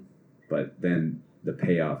 But then the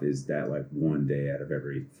payoff is that like one day out of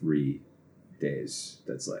every 3 days,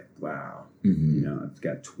 that's like wow. I've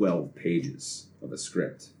got 12 pages of a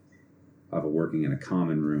script. Of working in a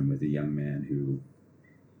common room with a young man who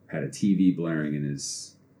had a TV blaring in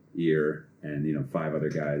his ear, and 5 other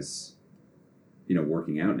guys,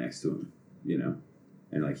 working out next to him,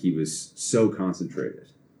 and like he was so concentrated.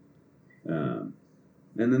 And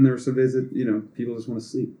then there were some days that people just want to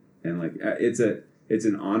sleep, and like it's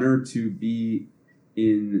an honor to be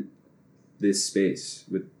in this space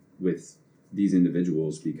with these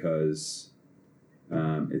individuals because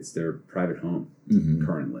it's their private home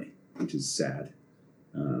currently. Which is sad,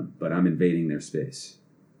 but I'm invading their space,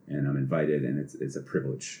 and I'm invited, and it's a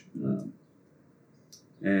privilege, and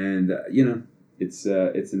it's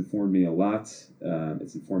informed me a lot.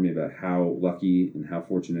 It's informed me about how lucky and how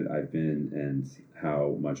fortunate I've been, and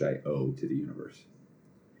how much I owe to the universe.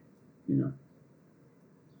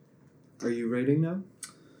 Are you writing now?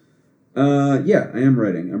 Yeah, I am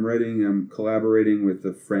writing. I'm collaborating with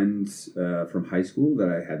a friend from high school that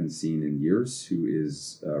I hadn't seen in years, who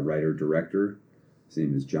is a writer-director. His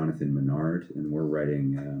name is Jonathan Menard, and we're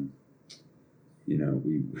writing,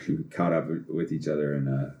 we caught up with each other in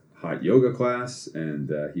a hot yoga class,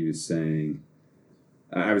 and he was saying,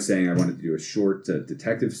 I was saying I wanted to do a short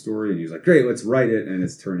detective story, and he was like, great, let's write it, and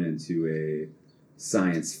it's turned into a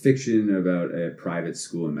science fiction about a private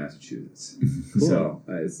school in Massachusetts. Cool. So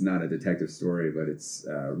it's not a detective story, but it's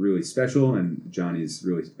really special, and Johnny's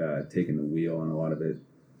really taken the wheel on a lot of it,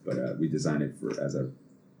 but we designed it as a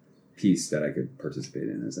piece that I could participate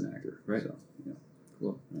in as an actor. Right. So, yeah.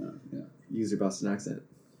 Cool. Yeah. Use your Boston accent.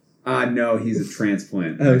 No, he's a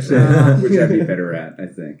transplant. Oh, shit. Which I'd be better at, I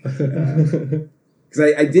think.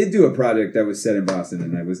 Because I did do a project that was set in Boston,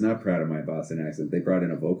 and I was not proud of my Boston accent. They brought in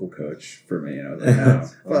a vocal coach for me, and I was like,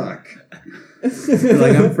 fuck.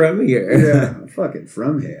 Like, I'm from here. Yeah, I'm fucking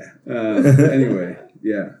from here. Anyway,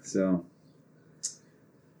 yeah, so.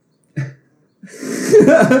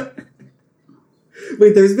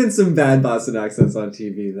 Wait, there's been some bad Boston accents on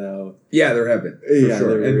TV, though. Yeah, there have been. For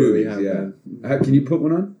sure. There and really movies, have yeah. Can you put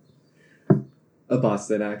one on? A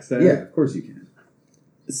Boston accent? Yeah, of course you can.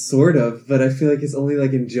 Sort of, but I feel like it's only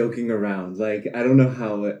like in joking around. Like, I don't know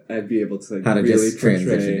how I'd be able to like how to really just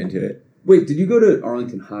transition into it. Wait, did you go to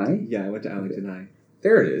Arlington High? Yeah, I went to Arlington High.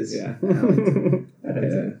 There it is. Yeah.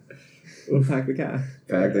 Yeah. Pack the cat.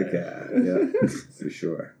 Pack the cat. Yeah, for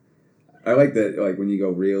sure. I like that, like when you go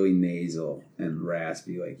really nasal and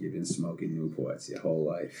raspy, like you've been smoking Newports your whole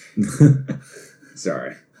life.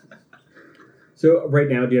 Sorry. So right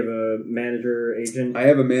now, do you have a manager, agent? I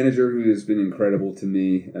have a manager who has been incredible to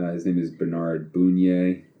me. His name is Bernard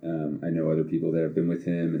Bounier. I know other people that have been with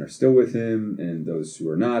him and are still with him, and those who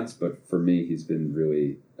are not. But for me, he's been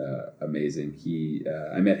really amazing.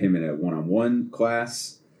 I met him in a one-on-one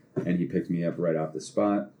class, and he picked me up right off the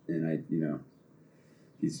spot. And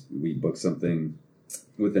we booked something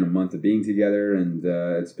within a month of being together, and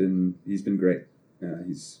he's been great.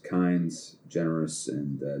 He's kind, generous,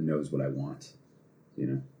 and knows what I want.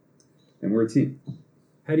 And we're a team.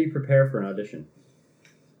 How do you prepare for an audition?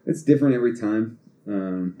 It's different every time.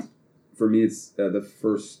 For me, it's the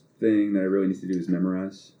first thing that I really need to do is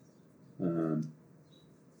memorize. And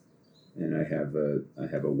I have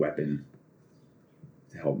a weapon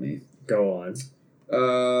to help me. Go on.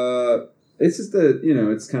 It's just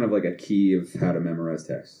it's kind of like a key of how to memorize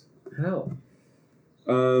text. How?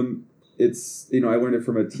 It's I learned it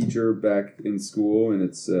from a teacher back in school, and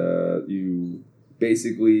it's you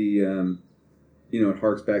basically it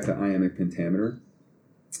harks back to iambic pentameter,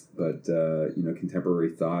 but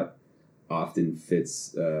contemporary thought often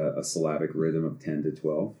fits a syllabic rhythm of 10 to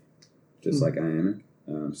 12, just like iambic.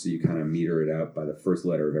 So you kind of meter it out by the first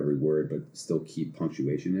letter of every word, but still keep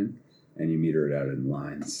punctuation in, and you meter it out in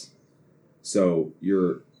lines. So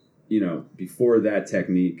before that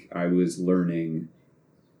technique, I was learning.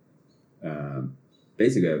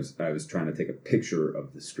 Basically, I was trying to take a picture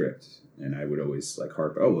of the script, and I would always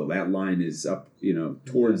harp. Oh, well, that line is up,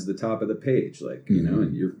 towards the top of the page,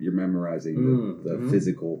 and you're memorizing the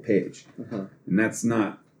physical page, and that's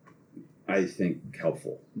not, I think,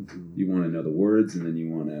 helpful. Mm-hmm. You want to know the words, and then you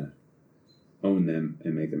want to own them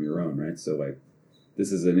and make them your own, right? So,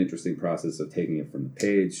 this is an interesting process of taking it from the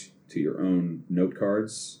page to your own note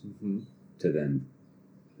cards, to then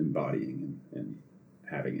embodying and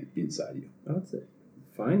having it inside you. Oh, that's a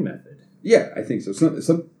fine method. Yeah, I think so.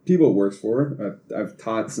 Some people it works for. I've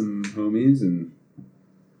taught some homies, and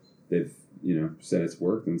they've said it's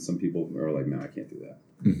worked, and some people are like, no, I can't do that.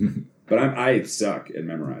 But I suck at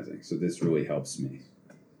memorizing, so this really helps me.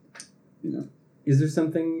 Is there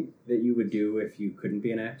something that you would do if you couldn't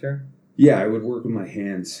be an actor? Yeah, I would work with my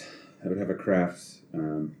hands. I would have a craft.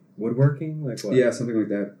 Woodworking? Like what? Yeah, something like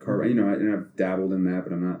that. I've dabbled in that,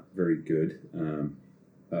 but I'm not very good.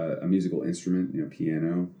 A musical instrument,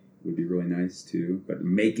 piano would be really nice too. But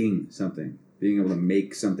making something, being able to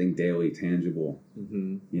make something daily tangible,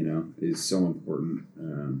 is so important.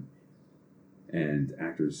 And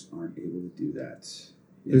actors aren't able to do that.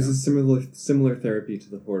 There's a similar therapy to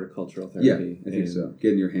the horticultural therapy. Yeah, I think so.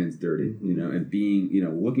 Getting your hands dirty, and being,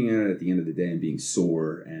 looking at it at the end of the day and being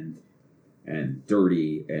sore and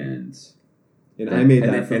dirty and I made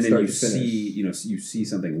that from start to finish. You see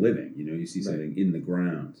something living, you see something in the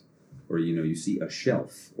ground, or you see a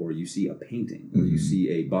shelf, or you see a painting, or you see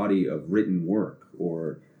a body of written work,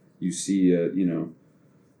 or you see a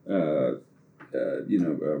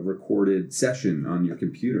recorded session on your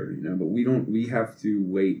computer, but we have to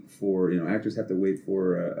wait for, actors have to wait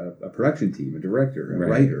for a production team, a director, a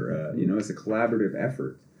writer, it's a collaborative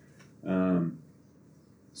effort.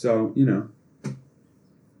 So,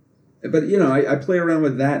 but, I play around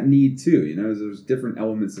with that need too. There's different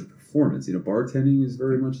elements of performance. Bartending is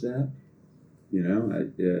very much that.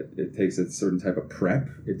 It takes a certain type of prep.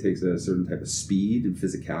 It takes a certain type of speed and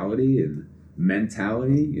physicality and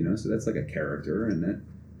mentality, so that's like a character, and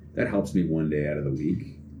that helps me one day out of the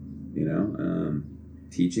week.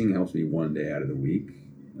 Teaching helps me one day out of the week,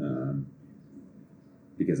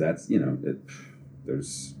 because that's,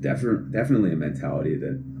 there's definitely a mentality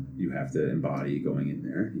that you have to embody going in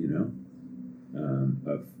there,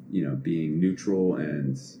 of being neutral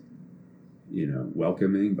and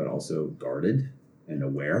welcoming, but also guarded and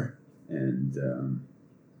aware, and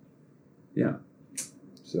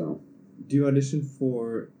so. Do you audition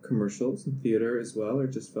for commercials and theater as well, or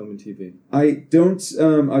just film and TV? I don't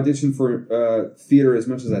audition for theater as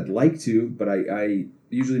much as I'd like to, but I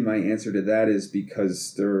usually my answer to that is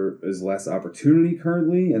because there is less opportunity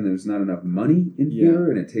currently, and there's not enough money in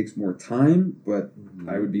theater, and it takes more time. But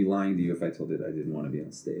I would be lying to you if I told you I didn't want to be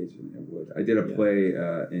on stage. I would. I did a play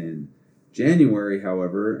in January,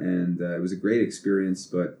 however, and it was a great experience,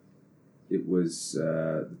 but it was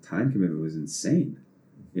the time commitment was insane.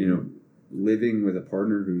 Living with a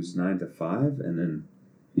partner who's 9 to 5, and then,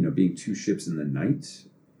 being 2 ships in the night,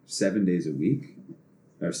 7 days a week,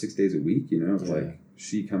 or 6 days a week, like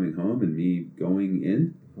she coming home and me going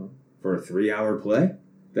in for a 3-hour play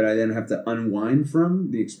that I then have to unwind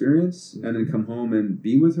from the experience and then come home and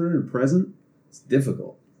be with her and present. It's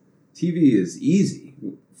difficult. TV is easy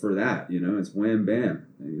for that, it's wham bam.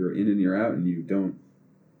 You're in and you're out, and you don't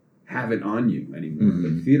have it on you anymore.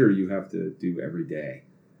 But theater, you have to do every day.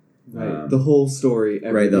 Right. The whole story.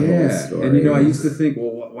 Whole story. And, I used to think,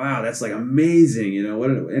 well, wow, that's like amazing,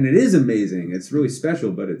 and it is amazing. It's really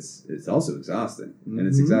special, but it's also exhausting. And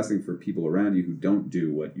it's exhausting for people around you who don't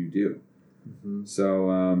do what you do.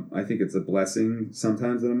 So I think it's a blessing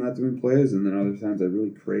sometimes that I'm not doing plays, and then other times I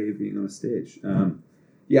really crave being on a stage.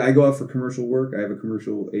 I go out for commercial work. I have a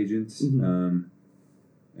commercial agent.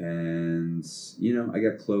 And, I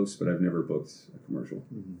got close, but I've never booked a commercial.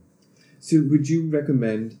 So would you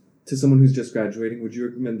recommend, to someone who's just graduating, would you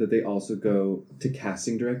recommend that they also go to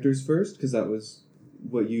casting directors first? Because that was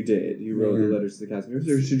what you did. You wrote the letters to the casting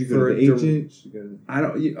directors. Or should you go to the agent? I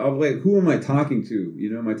don't, like, who am I talking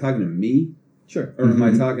to? Am I talking to me? Sure. Or am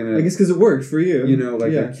I talking to... I guess because it worked for you.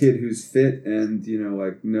 A kid who's fit and,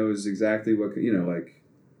 knows exactly what,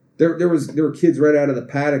 There were kids right out of the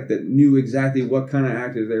paddock that knew exactly what kind of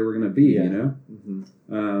actors they were going to be,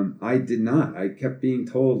 I did not. I kept being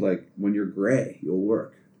told, when you're gray, you'll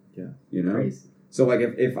work. Yeah. Crazy. So,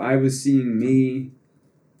 if I was seeing me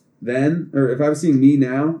then, or if I was seeing me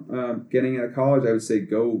now, getting out of college, I would say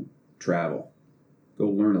go travel. Go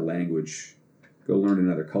learn a language. Go learn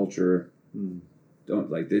another culture.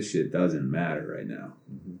 Don't, this shit doesn't matter right now,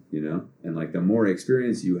 And, the more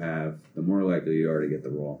experience you have, the more likely you are to get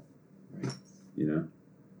the role. Right.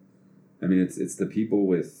 I mean, it's the people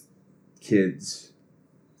with kids,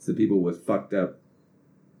 it's the people with fucked up,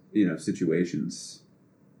 situations.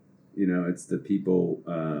 It's the people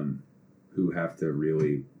who have to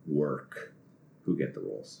really work who get the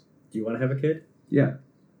roles. Do you want to have a kid? Yeah,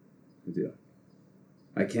 I do.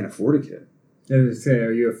 I can't afford a kid. I was saying,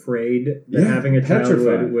 are you afraid that having a child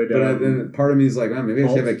would but then part of me is like, maybe I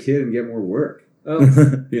should have a kid and get more work. Oh.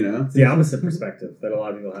 It's the opposite perspective that a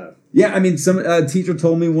lot of people have. Yeah, I mean, some teacher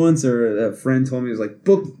told me once, or a friend told me, it was like,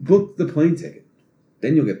 book the plane ticket,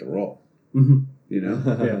 then you'll get the role. And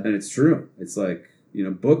it's true. It's like,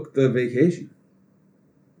 book the vacation.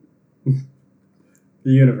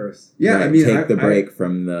 The universe. Yeah, right, I mean, take the break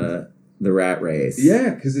from the rat race.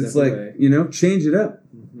 Yeah, because it's like, change it up.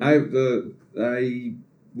 I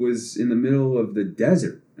was in the middle of the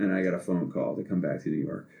desert, and I got a phone call to come back to New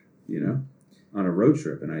York, on a road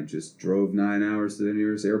trip, and I just drove 9 hours to the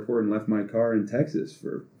nearest airport and left my car in Texas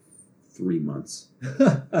for 3 months,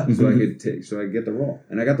 so I could get the role,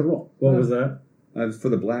 and I got the role. What was that? I was for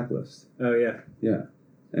The Blacklist. Oh yeah, yeah,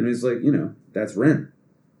 and it's like that's rent.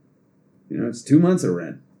 It's 2 months of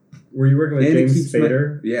rent. Were you working with James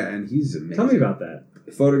Spader? Yeah, and he's amazing. Tell me about that.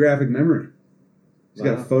 Photographic memory. He's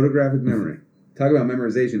got a photographic memory. Talk about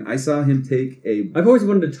memorization. I saw him take I've always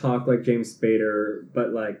wanted to talk like James Spader,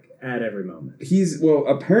 but at every moment.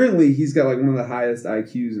 Apparently he's got one of the highest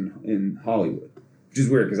IQs in Hollywood, which is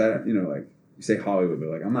weird because you say Hollywood,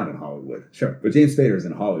 but I'm not in Hollywood. Sure. But James Spader is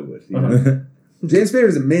in Hollywood. James Spader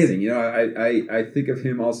is amazing. I think of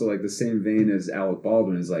him also the same vein as Alec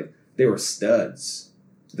Baldwin is they were studs.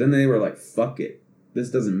 Then they were like, fuck it. This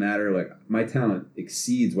doesn't matter. My talent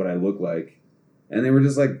exceeds what I look like. And they were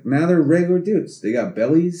just now they're regular dudes. They got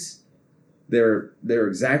bellies. They're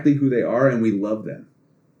exactly who they are, and we love them.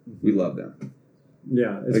 We love them.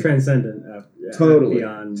 Yeah, it's Like, transcendent. Totally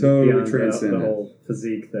beyond transcendent. the whole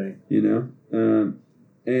physique thing. You know,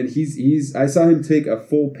 and he's. I saw him take a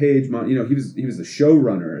full page. You know, he was the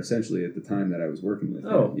showrunner essentially at the time that I was working with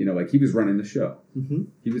him. Oh. You know, like he was running the show. Mm-hmm.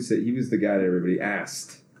 He was the guy that everybody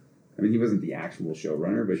asked. I mean, he wasn't the actual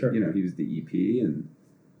showrunner, but Sure. you know, he was the EP and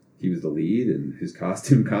he was the lead, and his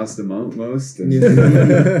costume cost the most, and he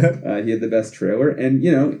had the best trailer, and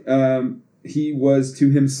you know, he was to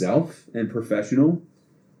himself and professional,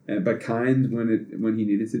 but kind when he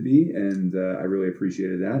needed to be, and I really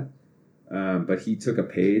appreciated that. But he took a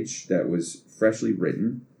page that was freshly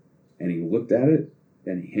written, and he looked at it,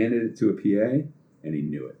 and he handed it to a PA, and he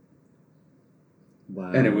knew it.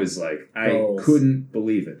 Wow. And it was like, I Goals. couldn't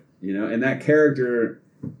believe it, you know. And that character,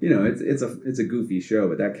 you know, it's a goofy show,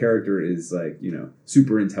 but that character is like, you know,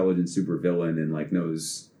 super intelligent, super villain, and like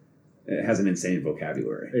it has an insane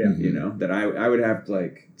vocabulary. Yeah. You know, that I would have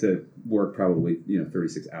to work probably, you know,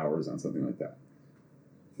 36 hours on something like that.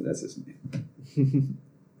 But that's just me.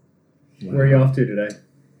 Where are you off to today?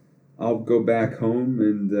 I'll go back home,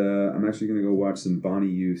 and I'm actually going to go watch some Bonnie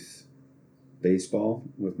Youth baseball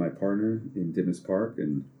with my partner in Dimas Park,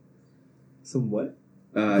 and Some what?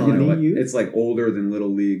 you Bonnie know, like, Youth? it's like older than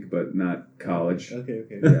Little League, but not college. Okay.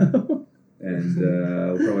 Yeah. And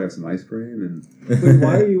we'll probably have some ice cream, and Wait,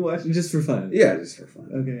 why are you watching? Just for fun? yeah, just for fun.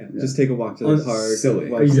 Okay, yeah. Yeah. Just take a walk to the Oh, park. silly.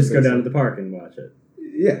 watch Or you the just go down to baseball. the park and watch it.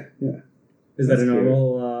 Yeah. Is that That's a good.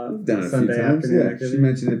 normal I've done it a Sunday few times. afternoon Yeah, activity? she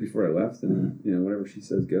mentioned it before I left, and you know, whatever she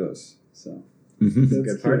says goes. So It's a That's good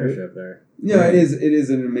cute. partnership there. yeah, it is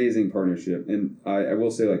an amazing partnership, and I will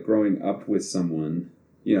say, like, growing up with someone,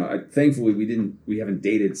 you know, thankfully we haven't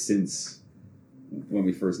dated since when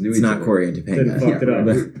we first knew It's each not other. Corey and Didn't Topanga. fuck it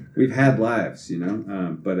up. We've had lives, you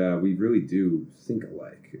know, but we really do think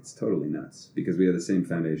alike. It's totally nuts because we have the same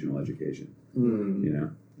foundational education. Mm. You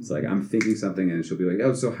know, it's like I'm thinking something, and she'll be like,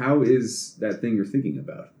 "Oh, so how is that thing you're thinking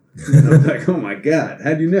about?" And I'm like, "Oh my god,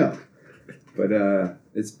 how'd you know?" But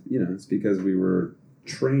it's it's because we were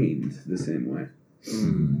trained the same way.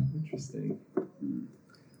 Interesting.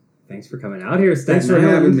 Thanks for coming out here, Staten Thanks for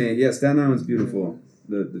Island. having me. Yeah, Staten Island's beautiful.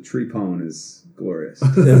 The tree pollen is glorious.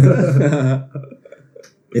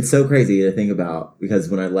 It's so crazy to think about because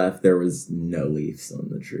when I left, there was no leaves on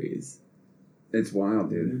the trees. It's wild,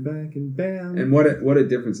 dude. Back and bam. And what a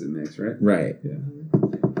difference it makes, right? Right.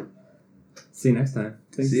 See you next time.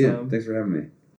 Thanks, See ya. Tom. Thanks for having me.